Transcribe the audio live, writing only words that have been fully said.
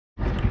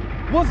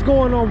What's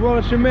going on, bro?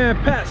 It's your man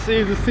Pat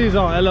Sees the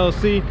Seasallauto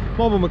LLC,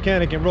 mobile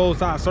mechanic and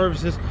roadside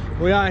services.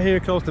 We out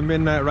here close to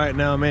midnight right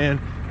now, man,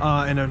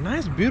 in a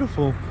nice,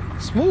 beautiful,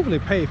 smoothly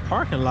paved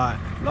parking lot,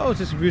 Lowe's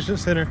distribution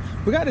center.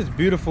 We got this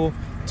beautiful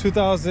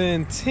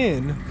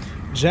 2010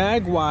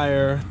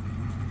 Jaguar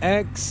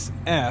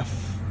XF,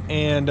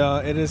 and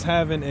it is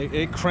having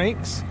it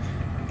cranks,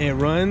 it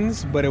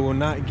runs, but it will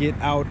not get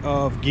out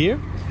of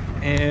gear.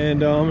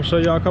 And I'm gonna show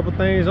y'all a couple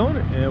things on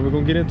it, and we're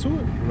gonna get into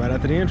it right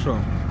after the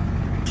intro.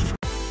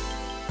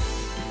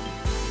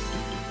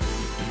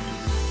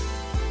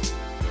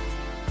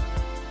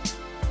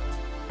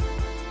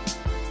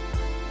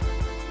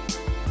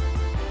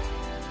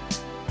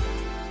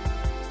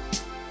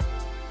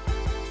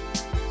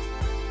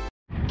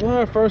 All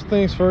right, first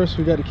things first,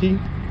 we got the key.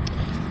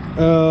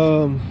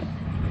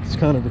 It's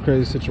kind of a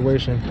crazy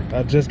situation.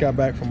 I just got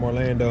back from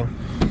Orlando.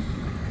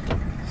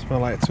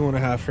 Spent like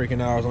 2.5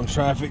 freaking hours on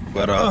traffic,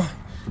 but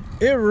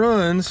it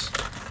runs.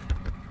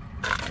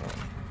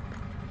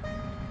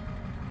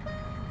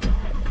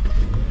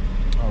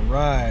 All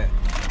right,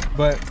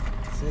 but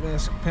see,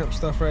 that's pimp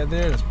stuff right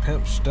there. That's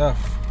pimp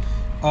stuff.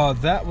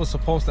 That was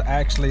supposed to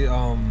actually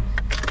I'm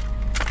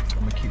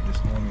gonna keep this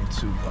on me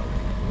too,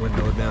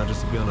 window down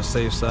just to be on the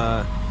safe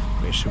side.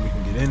 Make sure we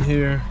can get in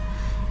here,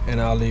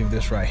 and I'll leave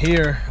this right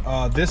here.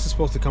 This is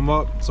supposed to come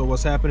up, so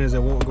what's happening is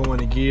it won't go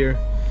into gear.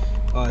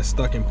 It's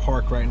stuck in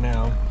park right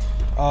now.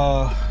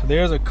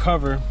 There's a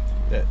cover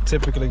that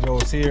typically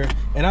goes here,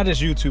 and I just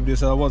YouTubed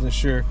this, so I wasn't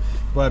sure,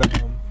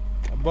 but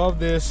above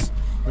this,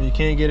 when you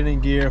can't get it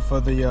in gear for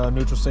the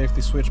neutral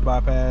safety switch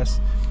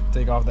bypass,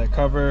 take off that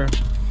cover.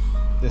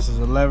 This is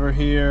a lever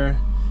here.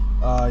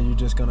 You're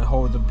just gonna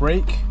hold the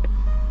brake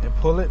and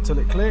pull it till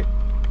it click.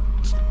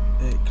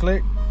 It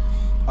click.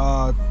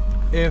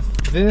 If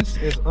this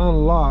is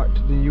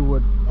unlocked, then you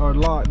would, or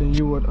locked, then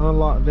you would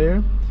unlock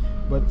there.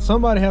 But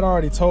somebody had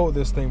already told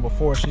this thing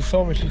before. She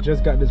told me she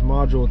just got this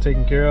module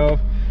taken care of,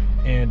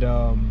 and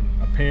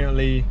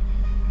apparently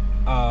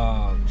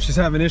she's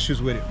having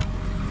issues with it.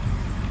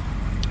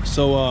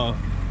 So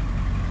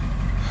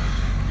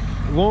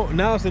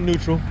now it's in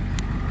neutral,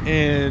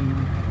 and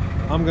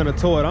I'm gonna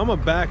tow it. I'm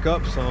gonna back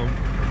up some,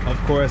 of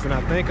course, and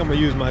I think I'm gonna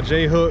use my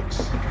J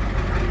hooks.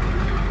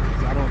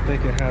 I don't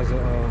think it has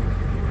a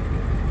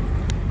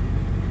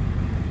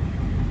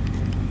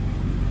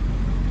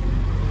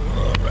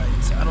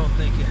I don't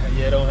think it has,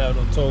 yeah, it don't have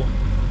no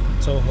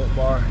tow hook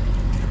bar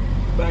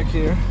back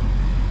here.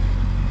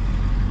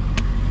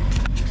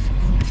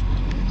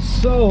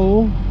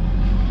 So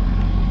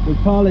we're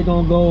probably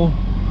gonna go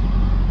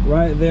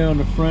right there on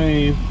the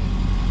frame.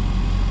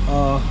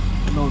 I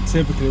don't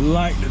typically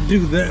like to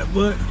do that,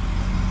 but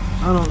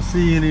I don't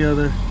see any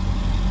other.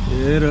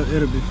 Yeah,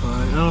 it'll be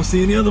fine. I don't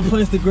see any other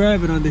place to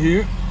grab it under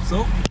here. So,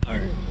 all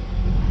right.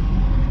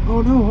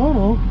 Oh no, hold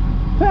on,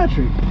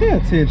 Patrick, pay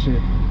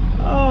attention.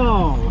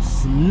 Oh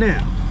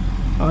snap!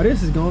 Oh,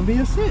 this is gonna be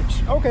a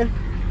cinch. Okay,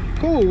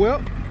 cool. Well,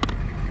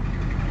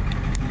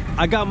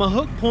 I got my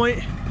hook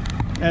point.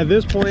 At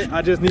this point,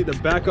 I just need to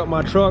back up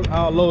my truck.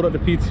 I'll load up the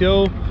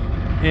PTO,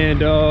 and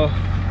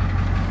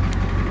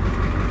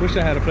wish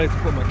I had a place to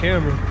put my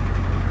camera,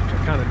 which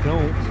I kind of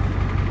don't.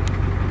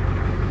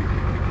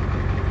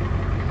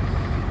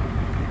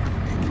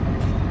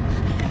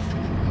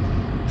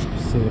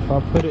 Let's see if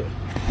I put it.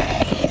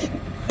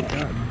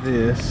 Got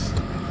this.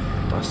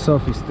 My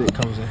selfie stick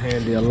comes in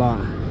handy a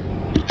lot.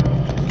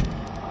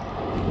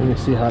 Let me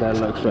see how that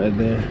looks right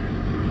there.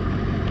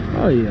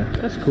 Oh yeah,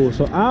 that's cool.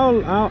 So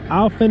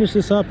I'll finish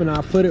this up, and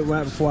I'll put it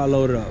right before I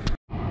load it up.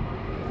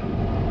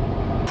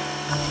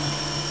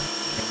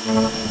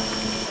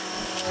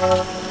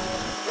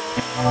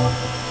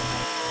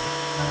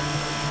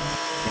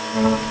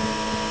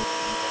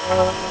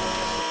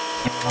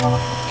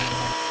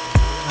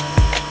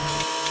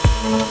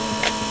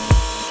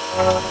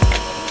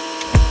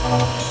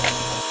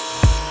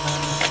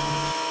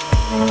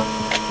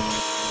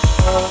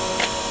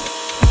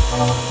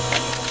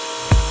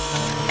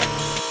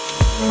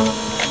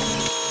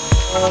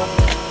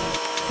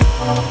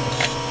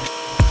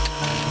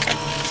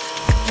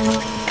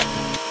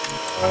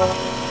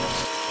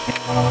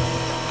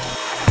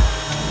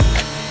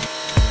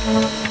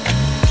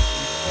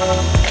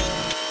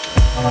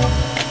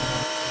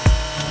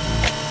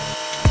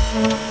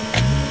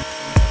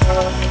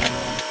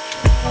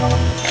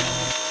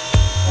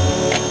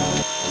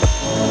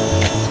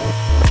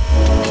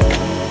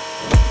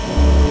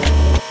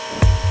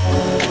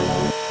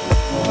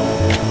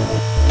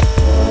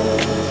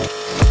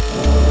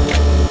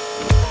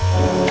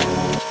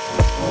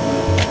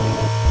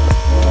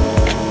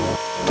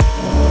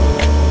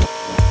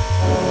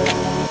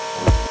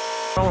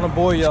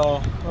 Bore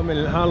y'all. I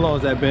mean, how long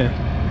has that been?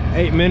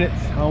 8 minutes.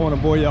 I don't want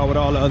to bore y'all with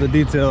all the other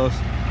details.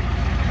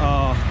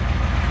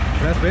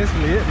 That's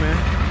basically it, man.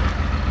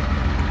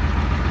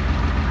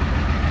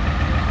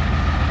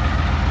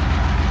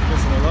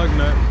 Missing a lug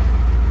nut.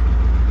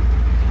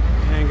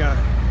 Ain't got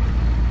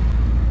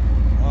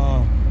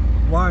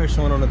wire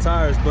showing on the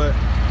tires, but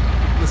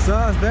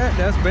besides that,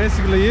 that's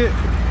basically it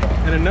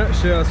in a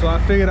nutshell. So I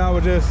figured I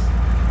would just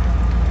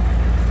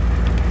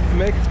to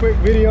make a quick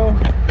video.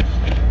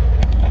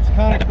 It's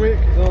kind of quick,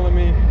 because I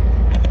mean,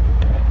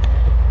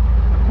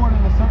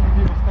 according to certain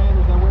people's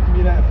standards, I wouldn't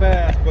be that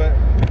fast, but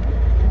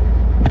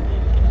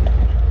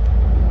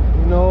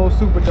you know,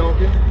 super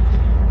donkey.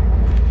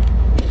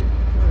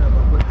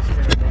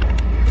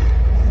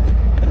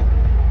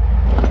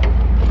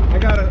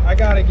 I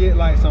gotta get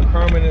like some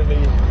permanently.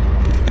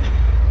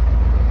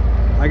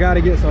 I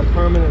gotta get some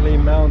permanently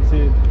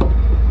mounted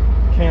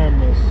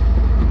cameras.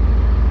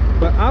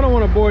 But I don't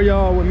want to bore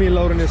y'all with me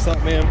loading this up,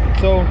 man.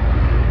 So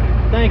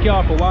thank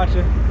y'all for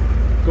watching.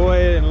 Go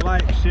ahead and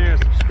like, share,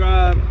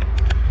 subscribe.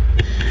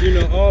 You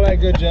know, all that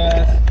good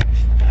jazz.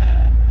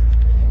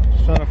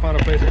 Just trying to find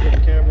a place to put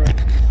the camera.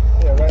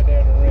 Yeah, right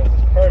there in the rim.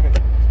 It's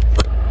perfect.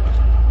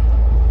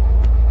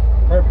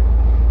 Perfect.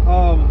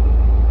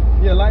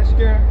 Yeah, like,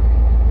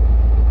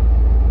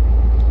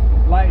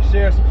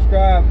 share,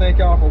 subscribe. Thank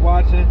y'all for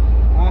watching.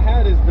 I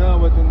had this done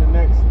within the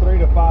next 3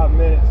 to 5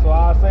 minutes, so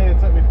I was saying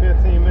it took me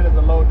 15 minutes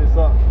to load this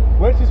up,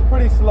 which is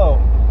pretty slow.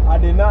 I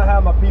did not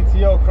have my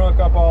PTO crunk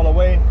up all the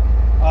way,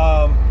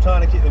 trying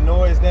to keep the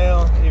noise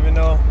down, even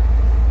though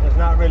there's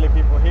not really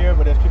people here,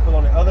 but there's people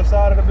on the other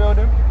side of the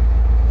building.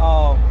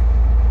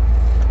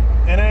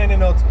 And I ain't in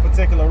no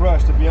particular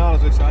rush, to be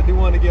honest with you. I do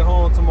want to get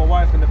home to my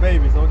wife and the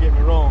babies, don't get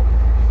me wrong.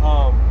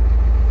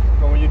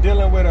 But when you're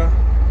dealing with a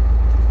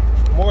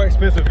more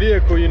expensive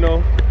vehicle, you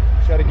know,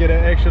 got to get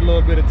an extra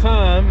little bit of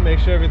time, make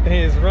sure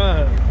everything is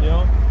running, you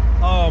know.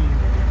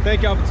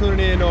 Thank y'all for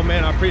tuning in though,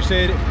 man. I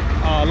appreciate it.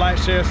 Like,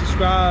 share,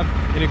 subscribe.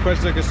 Any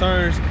questions or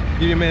concerns,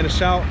 give your man a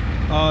shout.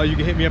 You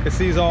can hit me up at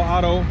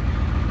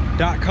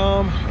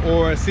Seasallauto.com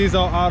or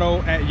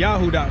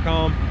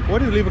Seasallauto@yahoo.com, or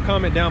just leave a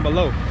comment down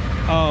below.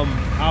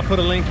 I'll put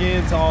a link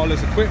in to all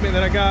this equipment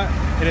that I got,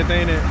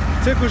 anything that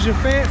tickles your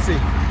fancy.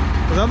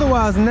 Because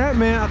otherwise than that,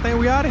 man, I think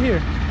we out of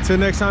here. Till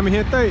next time, mi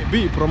gente,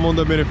 vi pro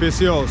Mundo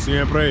beneficio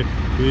siempre.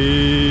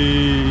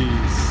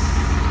 Peace.